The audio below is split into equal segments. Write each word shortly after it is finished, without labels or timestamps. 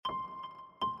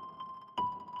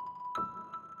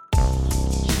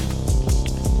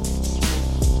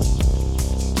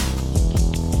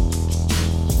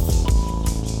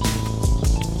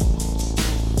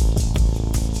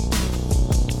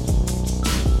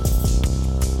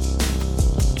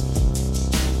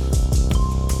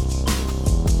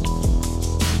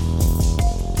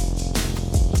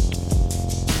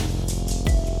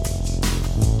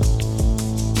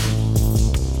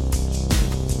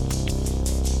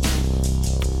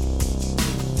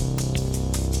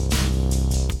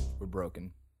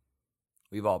broken.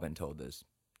 We've all been told this.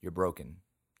 You're broken.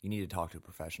 You need to talk to a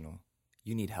professional.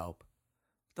 You need help.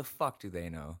 What the fuck do they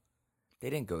know? They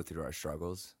didn't go through our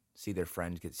struggles, see their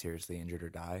friend get seriously injured or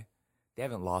die. They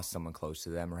haven't lost someone close to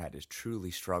them or had to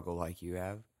truly struggle like you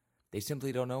have. They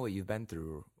simply don't know what you've been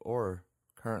through or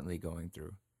currently going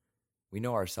through. We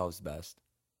know ourselves best.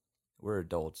 We're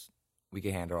adults. We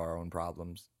can handle our own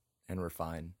problems, and we're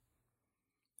fine.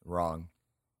 Wrong.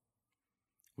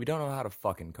 We don't know how to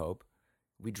fucking cope.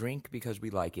 We drink because we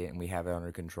like it and we have it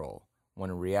under control, when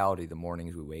in reality the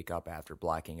mornings we wake up after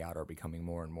blacking out are becoming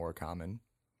more and more common.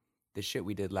 The shit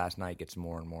we did last night gets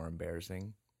more and more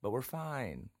embarrassing, but we're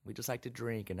fine. We just like to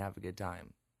drink and have a good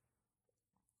time.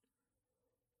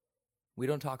 We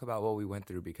don't talk about what we went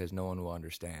through because no one will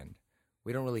understand.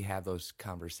 We don't really have those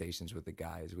conversations with the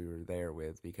guys we were there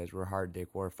with because we're hard dick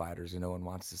war fighters and no one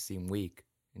wants to seem weak.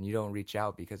 And you don't reach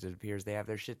out because it appears they have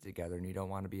their shit together and you don't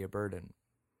want to be a burden.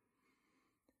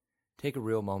 Take a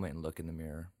real moment and look in the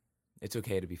mirror. It's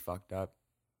okay to be fucked up.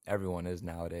 Everyone is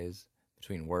nowadays,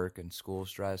 between work and school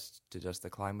stress to just the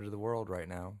climate of the world right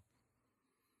now.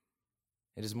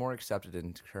 It is more accepted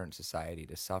in current society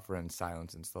to suffer in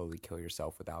silence and slowly kill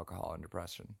yourself with alcohol and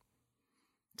depression.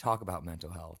 Talk about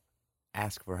mental health.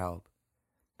 Ask for help.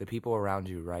 The people around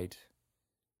you right,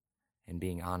 and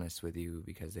being honest with you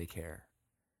because they care.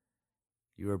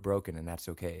 You are broken and that's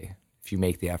okay if you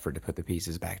make the effort to put the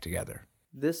pieces back together.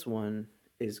 This one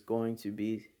is going to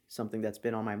be something that's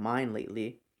been on my mind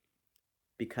lately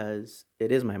because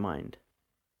it is my mind.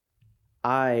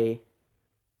 I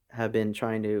have been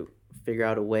trying to figure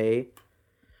out a way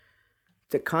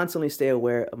to constantly stay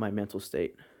aware of my mental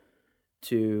state,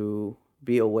 to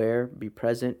be aware, be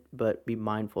present, but be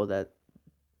mindful that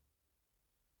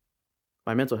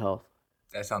my mental health.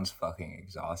 That sounds fucking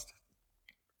exhausting.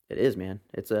 It is, man.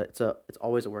 It's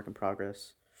always a work in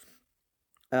progress.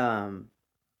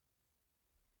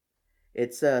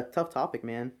 It's a tough topic,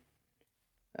 man.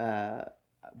 I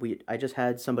just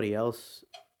had somebody else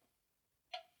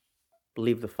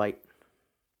leave the fight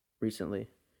recently.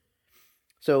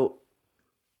 So,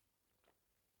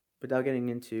 without getting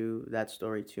into that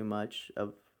story too much,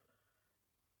 of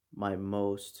my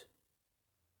most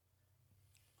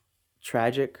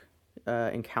tragic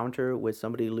encounter with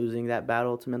somebody losing that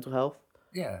battle to mental health,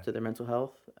 to their mental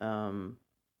health,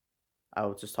 I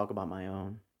will just talk about my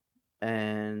own.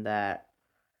 And that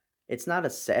it's not it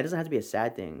doesn't have to be a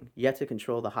sad thing. You have to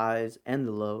control the highs and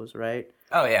the lows, right?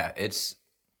 Oh, yeah.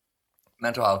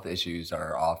 Mental health issues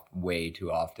are way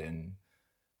too often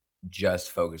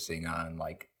just focusing on,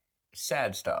 like,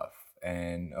 sad stuff.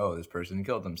 And, oh, this person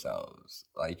killed themselves.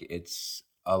 Like, it's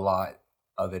a lot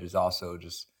of it is also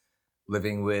just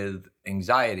living with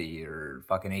anxiety or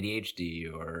fucking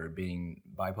ADHD or being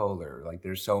bipolar. Like,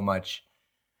 there's so much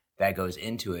that goes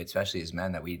into it, especially as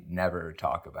men, that we never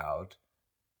talk about.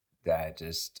 That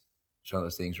just, it's one of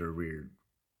those things where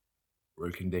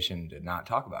we're conditioned to not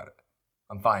talk about it.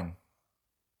 I'm fine.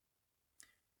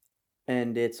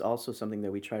 And it's also something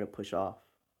that we try to push off.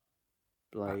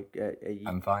 Like,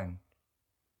 I'm fine.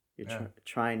 You're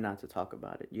trying not to talk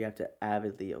about it. You have to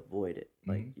avidly avoid it.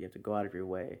 Like, you have to go out of your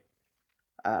way.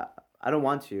 I don't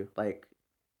want to. Like,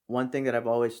 one thing that I've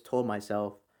always told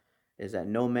myself is that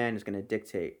no man is going to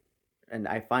dictate. And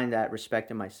I find that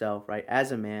respect in myself, right?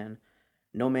 As a man,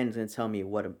 no man is going to tell me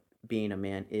what being a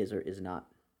man is or is not.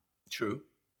 True.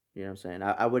 You know what I'm saying?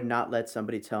 I would not let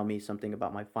somebody tell me something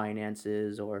about my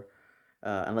finances or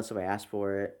unless if I asked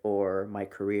for it, or my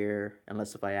career,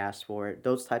 unless if I asked for it.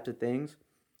 Those types of things,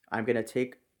 I'm going to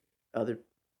take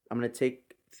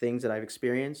things that I've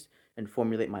experienced and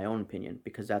formulate my own opinion,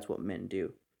 because that's what men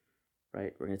do,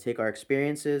 right? We're going to take our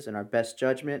experiences and our best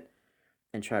judgment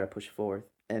and try to push forward.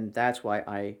 And that's why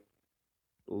I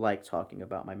like talking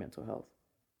about my mental health.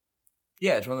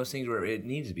 Yeah, it's one of those things where it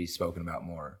needs to be spoken about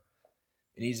more.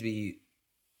 It needs to be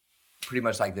pretty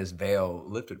much like this veil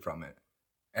lifted from it.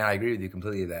 And I agree with you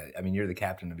completely that, I mean, you're the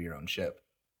captain of your own ship.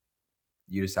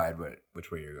 You decide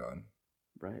which way you're going.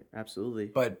 Right, absolutely.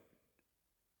 But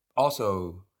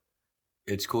also,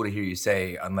 it's cool to hear you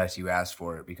say, unless you ask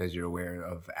for it, because you're aware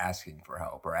of asking for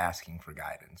help or asking for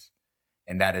guidance.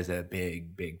 And that is a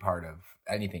big, big part of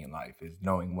anything in life, is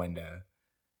knowing when to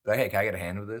be like, hey, can I get a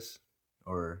hand with this?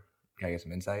 Or can I get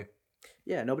some insight?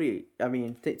 Yeah,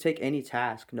 take any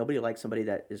task. Nobody likes somebody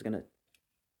that is going to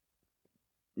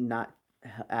not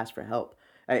ask for help.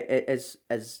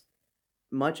 As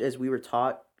much as we were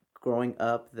taught growing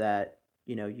up that,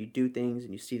 you do things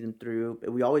and you see them through,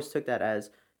 we always took that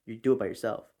as you do it by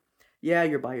yourself. Yeah,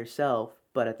 you're by yourself,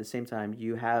 but at the same time,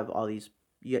 you have all these.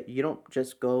 You don't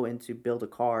just go into build a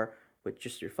car with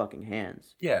just your fucking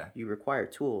hands. Yeah. You require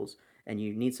tools, and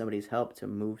you need somebody's help to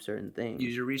move certain things.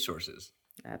 Use your resources.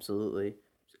 Absolutely.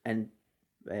 And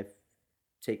if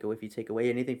you take away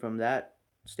anything from that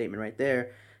statement right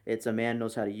there, it's a man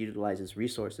knows how to utilize his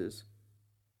resources.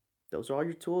 Those are all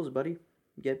your tools, buddy.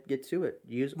 Get to it.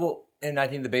 Use Well, and I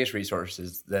think the biggest resource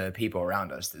is the people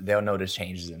around us. They'll notice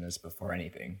changes in us before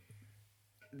anything.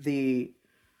 the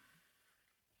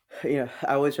I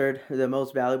always heard the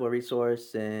most valuable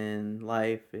resource in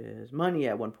life is money.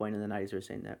 At one point in the 90s, we were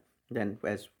saying that. Then,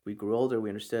 as we grew older, we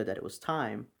understood that it was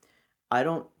time. I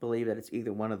don't believe that it's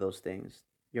either one of those things.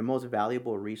 Your most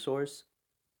valuable resource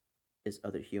is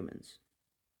other humans,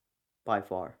 by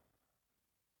far.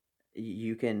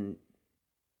 You can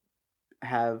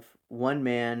have one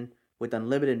man with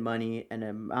unlimited money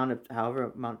and however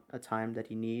amount of time that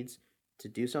he needs to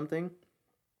do something,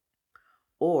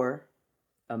 or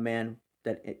a man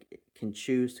that can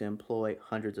choose to employ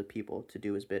hundreds of people to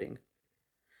do his bidding.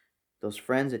 Those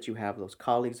friends that you have, those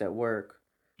colleagues at work,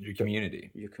 Your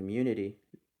community. your community,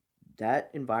 that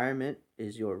environment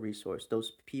is your resource.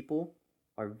 Those people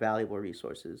are valuable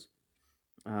resources.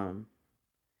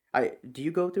 I do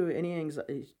you go through any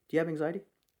anxiety? Do you have anxiety?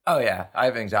 Oh yeah, I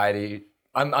have anxiety.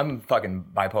 I'm fucking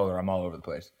bipolar. I'm all over the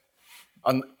place.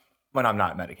 When I'm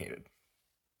not medicated.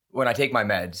 When I take my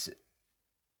meds,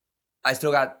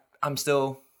 I'm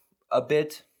still a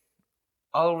bit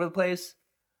all over the place,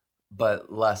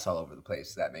 but less all over the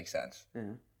place. If that makes sense.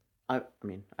 Yeah. I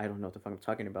mean, I don't know what the fuck I'm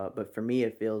talking about, but for me,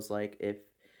 it feels like if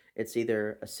it's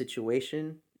either a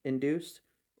situation induced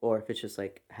or if it's just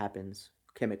like happens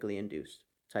chemically induced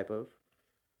type of.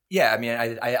 Yeah, I mean,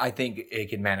 I think it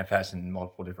can manifest in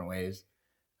multiple different ways.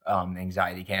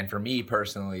 Anxiety can. For me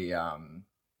personally,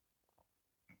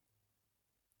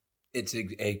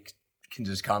 it can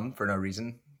just come for no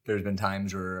reason. There's been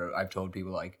times where I've told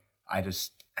people like I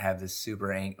just have this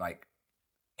super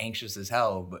anxious as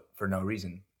hell, but for no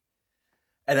reason.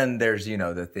 And then there's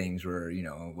the things where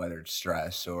whether it's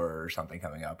stress or something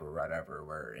coming up or whatever,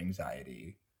 where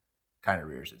anxiety kind of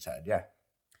rears its head. Yeah.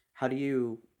 How do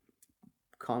you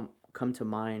come to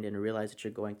mind and realize that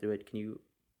you're going through it? Can you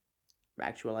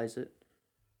actualize it?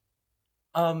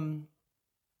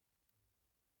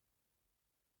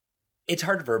 It's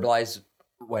hard to verbalize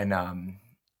when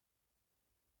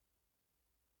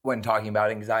talking about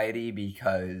anxiety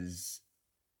because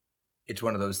it's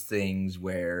one of those things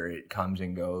where it comes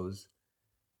and goes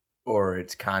or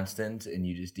it's constant and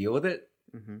you just deal with it.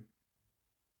 Mm-hmm.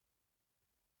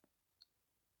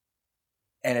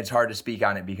 And it's hard to speak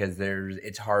on it because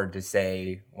it's hard to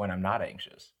say when I'm not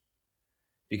anxious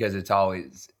because it's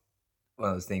always one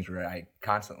of those things where I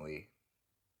constantly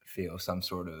feel some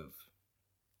sort of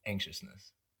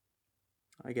anxiousness.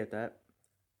 I get that.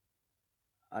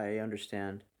 I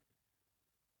understand.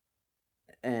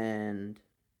 And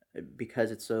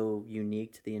because it's so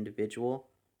unique to the individual,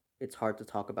 it's hard to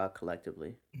talk about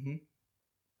collectively. Mm-hmm.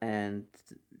 And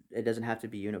it doesn't have to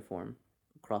be uniform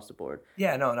across the board.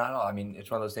 Yeah, no, not at all. I mean,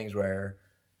 it's one of those things where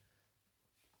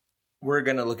we're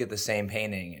going to look at the same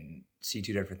painting and see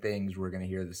two different things. We're going to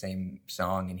hear the same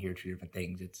song and hear two different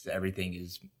things. Everything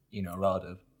is,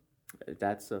 relative.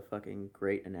 That's a fucking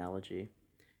great analogy.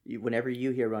 Whenever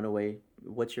you hear Runaway,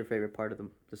 what's your favorite part of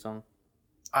the song?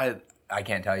 I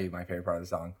can't tell you my favorite part of the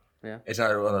song. Yeah. It's not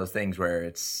one of those things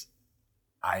where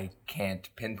I can't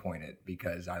pinpoint it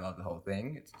because I love the whole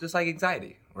thing. It's just like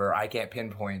anxiety, where I can't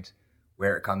pinpoint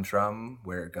where it comes from,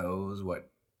 where it goes, what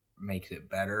makes it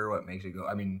better, what makes it go.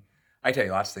 I mean, I tell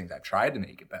you lots of things I've tried to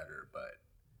make it better, but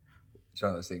it's one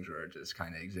of those things where it just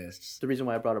kind of exists. The reason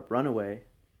why I brought up Runaway,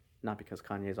 not because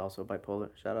Kanye is also bipolar.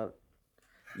 Shout out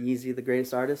Yeezy, the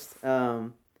greatest artist.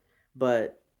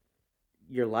 But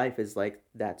your life is like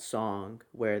that song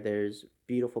where there's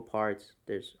beautiful parts,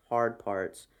 there's hard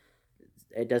parts.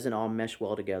 It doesn't all mesh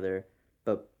well together,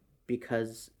 but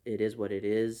because it is what it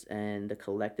is and the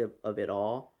collective of it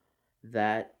all,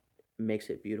 that makes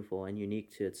it beautiful and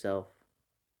unique to itself.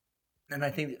 And I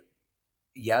think,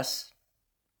 yes,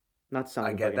 not to sound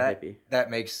like I get that. Hippie. That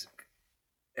makes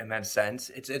immense sense.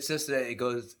 It's just that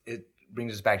it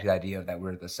brings us back to the idea of that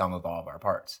we're the sum of all of our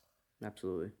parts.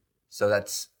 Absolutely. So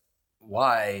that's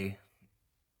why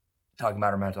talking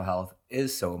about our mental health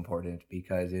is so important,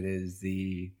 because it is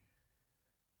the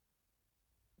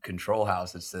control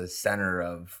house. It's the center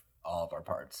of all of our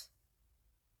parts.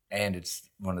 And it's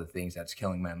one of the things that's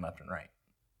killing men left and right.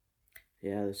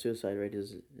 Yeah, the suicide rate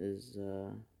is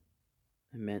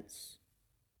immense.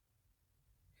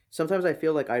 Sometimes I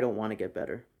feel like I don't want to get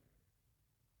better.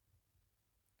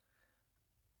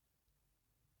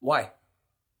 Why?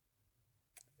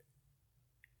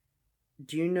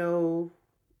 Do you know?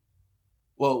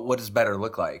 Well, what does better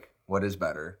look like? What is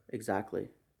better? Exactly.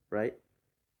 Right.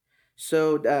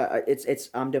 So it's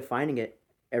I'm defining it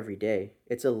every day. Uh,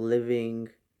 it's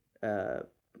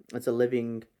a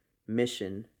living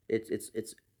mission.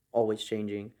 It's always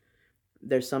changing.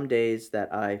 There's some days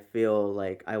that I feel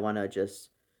like I want to just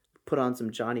put on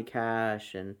some Johnny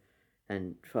Cash and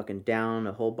fucking down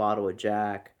a whole bottle of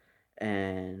Jack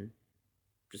and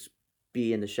just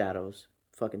be in the shadows.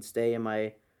 Fucking stay in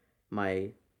my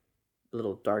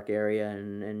little dark area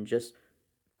and just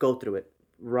go through it.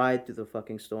 Ride through the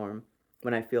fucking storm.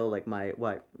 When I feel like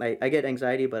I get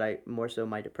anxiety, but I more so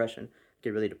my depression.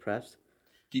 Get really depressed.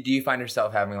 Do you find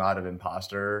yourself having a lot of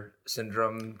imposter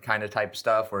syndrome kind of type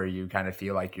stuff where you kind of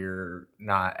feel like you're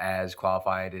not as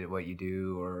qualified at what you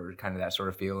do, or kind of that sort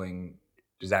of feeling?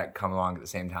 Does that come along at the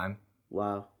same time?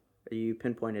 Wow, you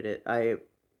pinpointed it. I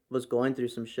was going through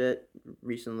some shit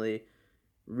recently,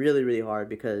 really really hard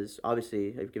because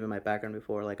obviously I've given my background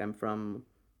before. Like I'm from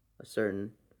a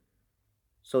certain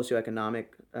socioeconomic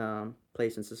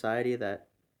place in society that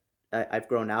I've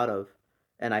grown out of,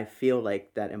 and I feel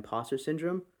like that imposter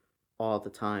syndrome all the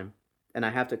time, and I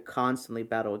have to constantly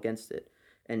battle against it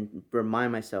and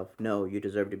remind myself, no, you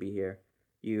deserve to be here.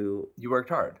 You, You worked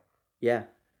hard. yeah,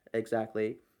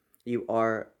 exactly. You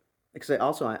are. Because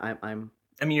also I'm.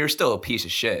 I mean, you're still a piece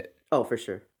of shit. Oh, for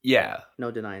sure, Yeah.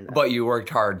 no denying that. But you worked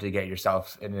hard to get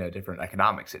yourself in a different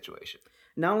economic situation.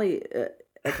 Not only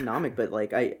economic, but like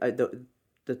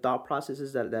the thought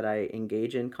processes that I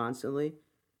engage in constantly,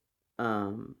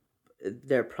 um,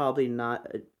 they're probably not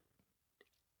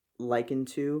likened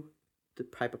to the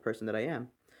type of person that I am.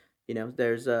 You know,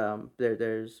 there's a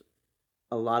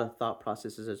lot of thought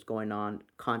processes that's going on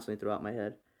constantly throughout my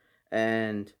head,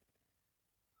 and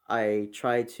I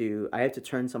have to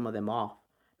turn some of them off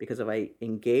because if I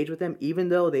engage with them, even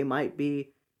though they might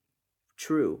be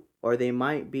true or they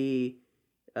might be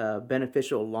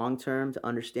beneficial long term to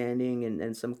understanding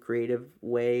and some creative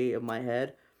way of my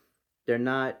head, they're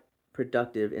not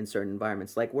productive in certain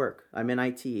environments like work. I'm in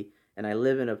IT and I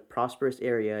live in a prosperous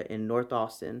area in North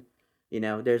Austin. You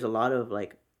know, there's a lot of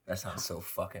like That sounds so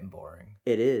fucking boring.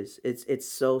 it is. It's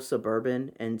so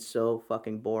suburban and so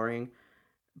fucking boring,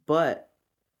 but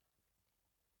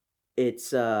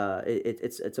it's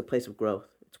a place of growth.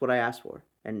 It's what I asked for.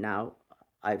 And now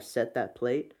I've set that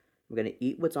plate. I'm going to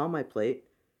eat what's on my plate.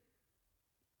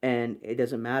 And it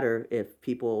doesn't matter if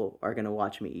people are going to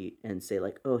watch me eat and say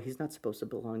like, "Oh, he's not supposed to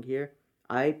belong here."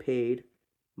 I paid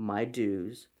my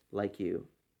dues like you.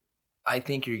 I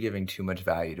think you're giving too much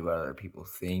value to what other people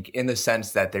think, in the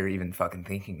sense that they're even fucking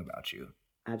thinking about you.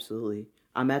 Absolutely.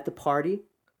 I'm at the party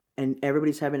and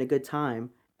everybody's having a good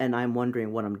time and I'm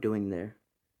wondering what I'm doing there.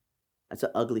 That's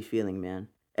an ugly feeling, man.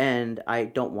 And I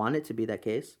don't want it to be that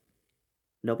case.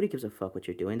 Nobody gives a fuck what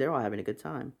you're doing. They're all having a good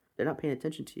time. They're not paying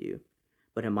attention to you.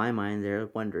 But in my mind, they're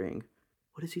wondering,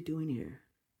 what is he doing here?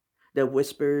 The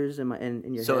whispers in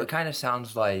your So head. it kind of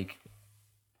sounds like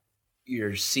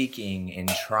you're seeking and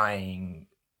trying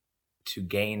to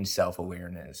gain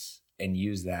self-awareness and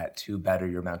use that to better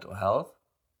your mental health.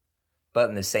 But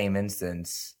in the same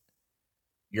instance,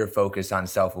 your focus on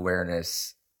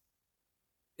self-awareness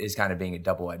is kind of being a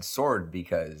double-edged sword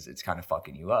because it's kind of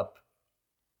fucking you up,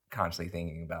 constantly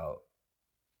thinking about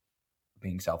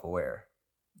being self-aware.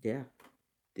 Yeah.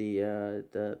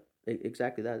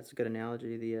 Exactly that. It's a good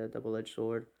analogy. The double-edged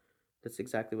sword. That's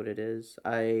exactly what it is.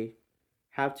 I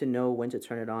have to know when to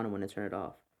turn it on and when to turn it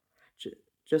off.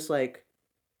 Just like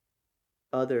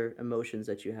other emotions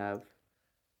that you have.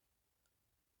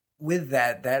 With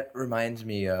that reminds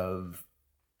me of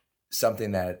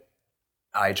something that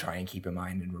I try and keep in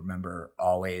mind and remember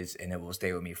always, and it will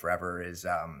stay with me forever, is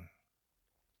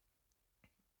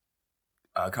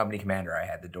a company commander I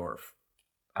had, the Dwarf.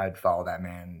 I'd follow that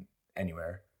man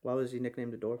anywhere. Why was he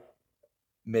nicknamed the Dwarf?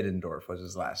 Middendorf was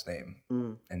his last name,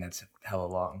 and that's hella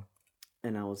long.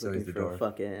 And I was So looking he's the for dwarf. a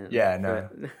fucking... Yeah, no.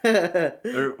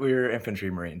 We were infantry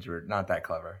marines. We're not that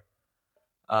clever.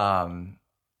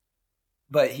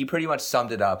 But he pretty much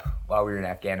summed it up while we were in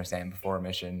Afghanistan before a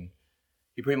mission.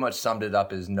 He pretty much summed it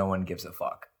up as no one gives a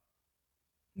fuck.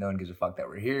 No one gives a fuck that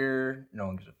we're here. No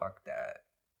one gives a fuck that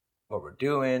what we're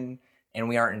doing. And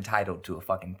we aren't entitled to a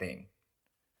fucking thing.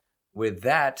 With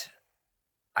that,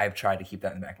 I've tried to keep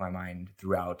that in the back of my mind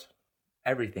throughout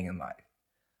everything in life.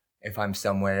 If I'm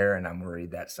somewhere and I'm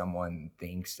worried that someone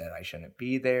thinks that I shouldn't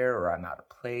be there, or I'm out of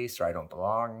place, or I don't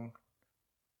belong,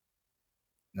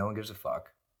 no one gives a fuck.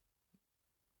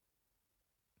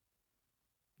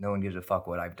 No one gives a fuck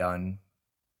what I've done,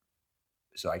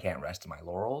 so I can't rest in my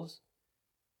laurels.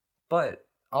 But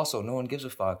also, no one gives a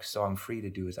fuck, so I'm free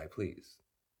to do as I please.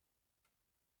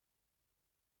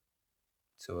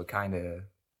 So it kind of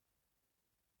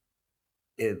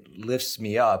it lifts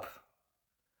me up,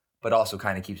 but also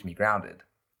kind of keeps me grounded.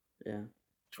 Yeah.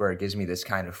 It's where it gives me this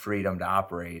kind of freedom to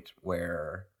operate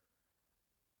where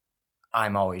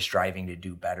I'm always striving to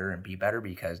do better and be better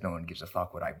because no one gives a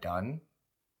fuck what I've done.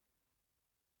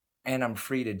 And I'm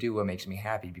free to do what makes me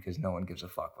happy because no one gives a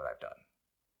fuck what I've done.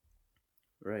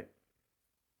 Right.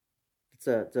 It's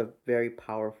a very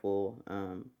powerful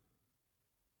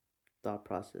thought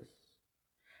process.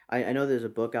 I know there's a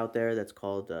book out there that's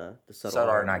called The Subtle Subtle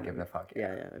Art Art Not of Giving a Fuck.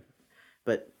 Yeah.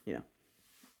 But,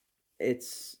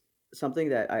 it's something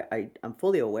that I'm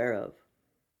fully aware of.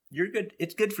 You're good.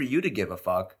 It's good for you to give a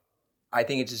fuck. I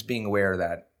think it's just being aware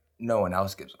that no one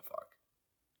else gives a fuck.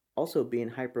 Also being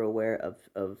hyper aware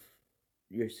of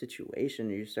your situation,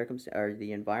 your circumstance, or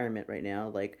the environment right now.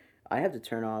 Like, I have to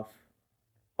turn off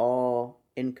all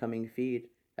incoming feed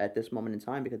at this moment in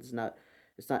time because it's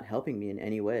not helping me in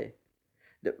any way.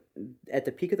 The, at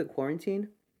the peak of the quarantine,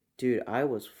 dude, I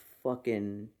was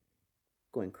fucking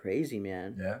going crazy,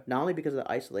 man. Yeah. Not only because of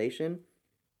the isolation,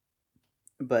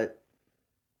 but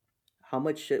how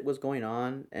much shit was going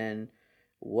on and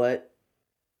what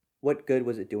good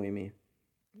was it doing me?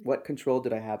 What control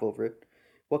did I have over it?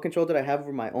 What control did I have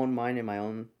over my own mind and my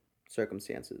own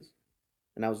circumstances?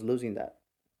 And I was losing that.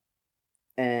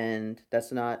 And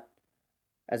that's not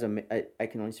I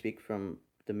can only speak from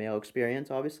the male experience,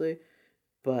 obviously,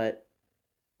 but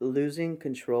losing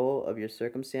control of your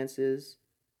circumstances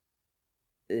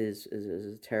is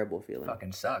a terrible feeling.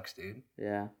 Fucking sucks, dude.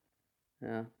 Yeah.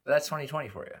 Yeah. But that's 2020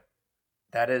 for you.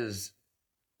 That is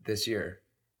this year.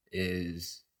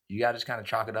 Is you got to just kind of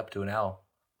chalk it up to an L.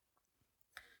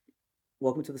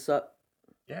 Welcome to the suck.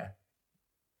 Yeah.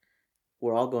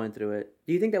 We're all going through it.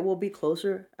 Do you think that we'll be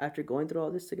closer after going through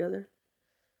all this together?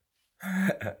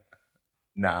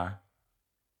 Nah.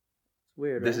 It's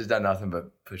weird. This right? has done nothing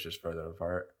but push us further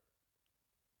apart.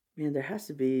 Man, there has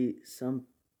to be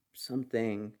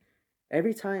something.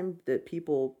 Every time that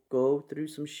people go through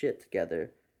some shit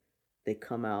together, they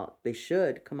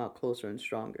should come out closer and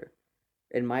stronger.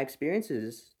 In my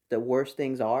experiences, the worse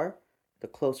things are, the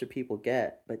closer people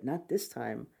get, but not this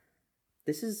time.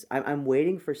 I'm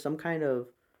waiting for some kind of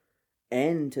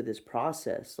end to this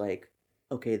process. Like,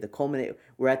 okay,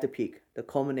 we're at the peak. The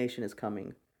culmination is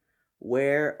coming.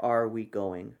 Where are we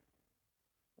going?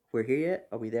 We're here yet?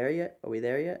 Are we there yet? Are we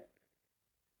there yet?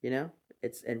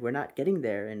 And we're not getting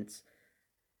there, and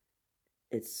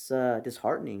it's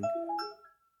disheartening.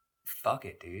 Fuck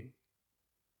it, dude.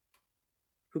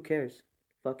 Who cares?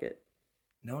 Fuck it.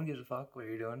 No one gives a fuck what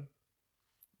you're doing.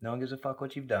 No one gives a fuck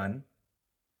what you've done.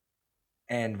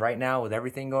 And right now, with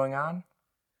everything going on,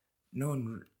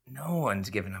 no one's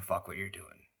giving a fuck what you're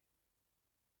doing.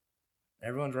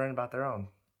 Everyone's running about their own.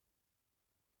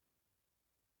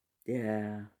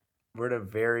 Yeah. We're at a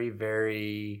very,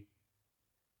 very...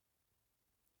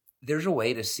 There's a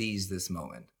way to seize this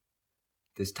moment,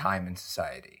 this time in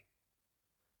society.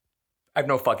 I have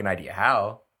no fucking idea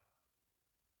how.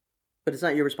 But it's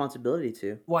not your responsibility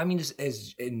to. Well, I mean, just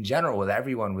as in general, with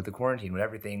everyone, with the quarantine, with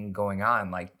everything going on,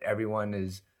 like everyone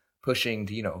is pushing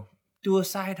to, do a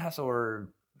side hustle or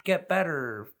get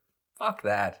better. Fuck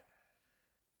that.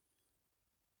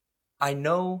 I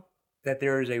know that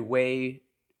there is a way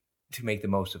to make the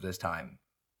most of this time.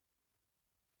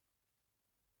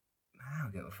 I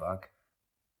don't give a fuck.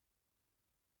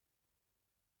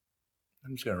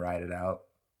 I'm just going to ride it out.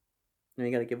 And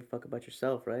you gotta give a fuck about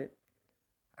yourself, right?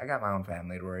 I got my own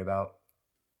family to worry about.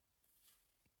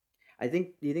 Do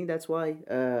you think that's why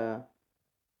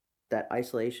that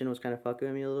isolation was kind of fucking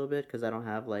with me a little bit? Because I don't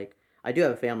have I do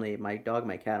have a family, my dog,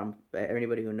 my cat.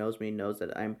 Anybody who knows me knows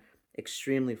that I'm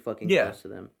extremely fucking close to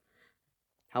them.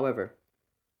 However,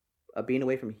 being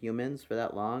away from humans for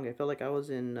that long, I felt like I was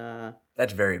in...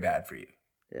 That's very bad for you.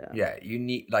 Yeah. Yeah, you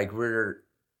need,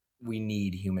 we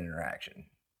need human interaction.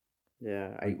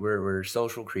 Yeah. We're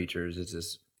social creatures. It's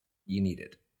just, you need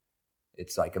it.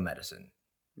 It's like a medicine.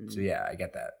 Mm-hmm. So yeah, I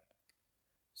get that.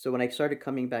 So when I started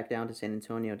coming back down to San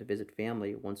Antonio to visit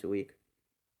family once a week,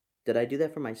 did I do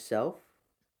that for myself?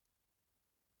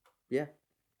 Yeah,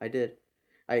 I did.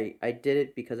 I did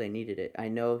it because I needed it. I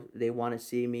know they want to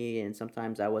see me, and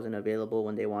sometimes I wasn't available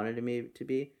when they wanted me to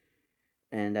be,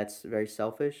 and that's very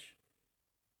selfish.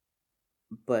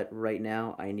 But right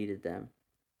now, I needed them,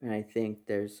 and I think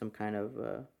there's some kind of...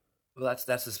 Well,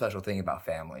 that's the special thing about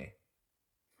family.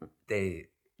 They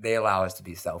allow us to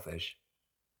be selfish,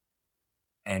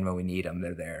 and when we need them,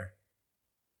 they're there.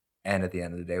 And at the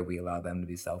end of the day, we allow them to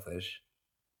be selfish,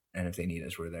 and if they need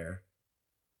us, we're there.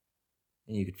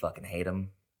 And you could fucking hate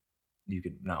them. You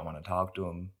could not want to talk to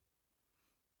them.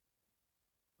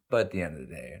 But at the end of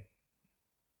the day,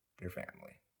 they're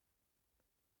family.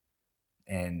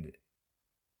 And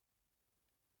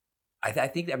I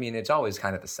think, I mean, it's always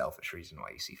kind of the selfish reason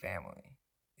why you see family.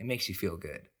 It makes you feel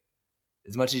good.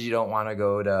 As much as you don't want to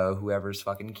go to whoever's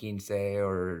fucking quince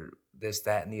or this,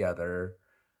 that, and the other,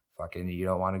 fucking, you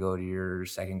don't want to go to your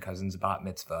second cousin's bat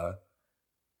mitzvah,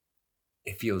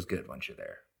 it feels good once you're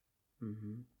there.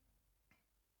 Mm-hmm.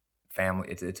 Family,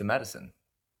 it's a medicine.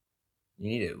 You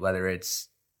need it, whether it's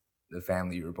the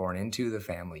family you were born into, the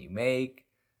family you make,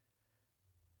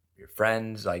 your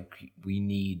friends. Like, we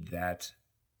need that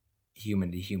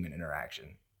human to human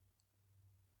interaction.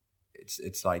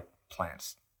 It's like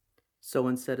plants. So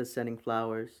instead of sending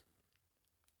flowers,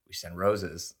 we send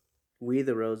roses. We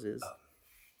the roses. Oh,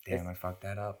 damn, I fucked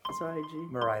that up. It's alright, G.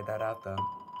 I'm gonna write that out though.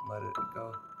 Let it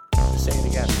go. Just say it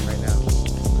again right now.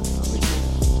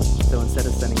 So instead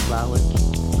of sending flowers,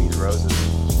 we the roses.